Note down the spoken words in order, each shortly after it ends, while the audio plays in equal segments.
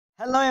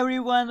Hello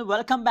everyone,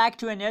 welcome back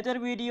to another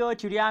video.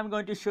 Today I'm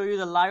going to show you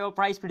the live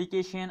price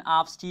prediction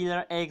of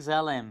Stellar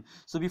XLM.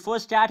 So before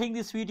starting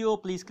this video,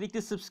 please click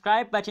the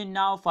subscribe button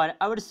now for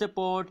our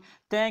support.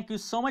 Thank you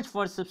so much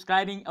for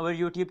subscribing our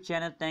YouTube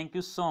channel. Thank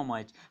you so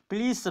much.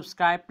 Please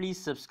subscribe, please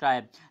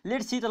subscribe.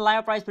 Let's see the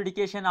live price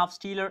prediction of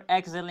Stellar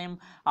XLM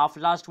of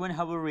last 1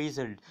 hour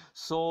result.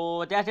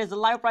 So that is the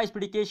live price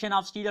prediction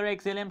of Stellar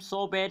XLM.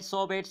 So bad,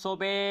 so bad, so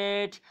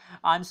bad.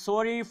 I'm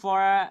sorry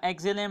for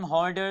XLM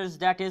holders.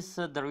 That is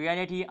the reality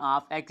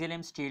of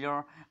XLM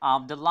Stellar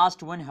of the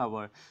last 1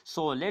 hour.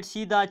 So let's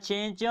see the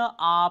change.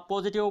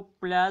 Positive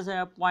plus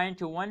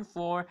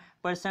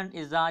 0.14%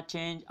 is the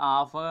change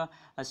of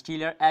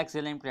Stellar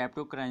XLM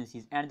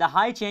cryptocurrencies, and the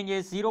high change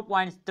is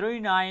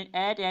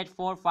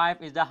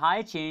 0.398845 is the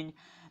high change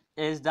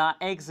is the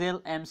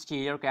XLM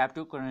Stellar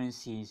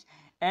cryptocurrencies.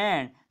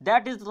 And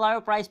that is the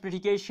live price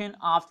prediction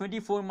of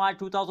 24 March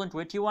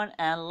 2021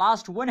 and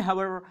last 1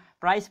 hour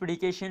price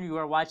prediction you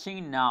are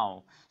watching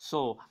now.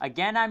 So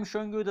again I'm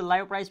showing you the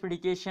live price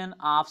prediction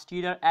of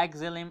Stellar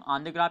XLM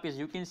on the graph. As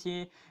you can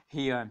see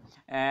here,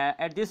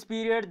 at this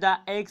period the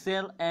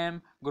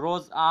XLM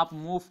grows up,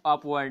 move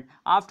upward.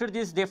 After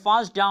this they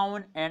falls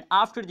down, and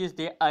after this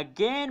they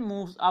again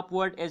moves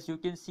upward. As you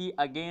can see,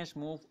 again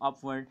move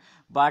upward,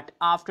 but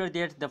after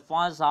that the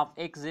falls of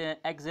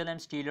XLM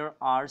Stellar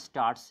are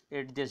starts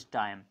at this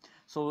time.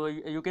 So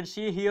you can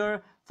see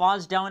here,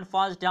 falls down,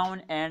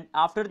 and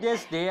after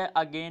this they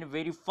again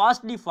very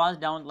fastly falls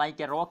down like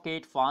a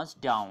rocket falls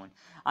down.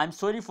 I'm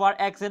sorry for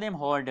XLM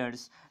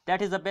holders,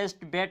 that is the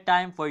bad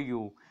time for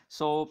you.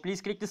 So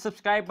please click the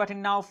subscribe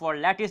button now for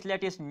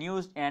latest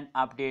news and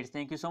updates.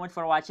 Thank you so much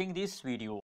for watching this video.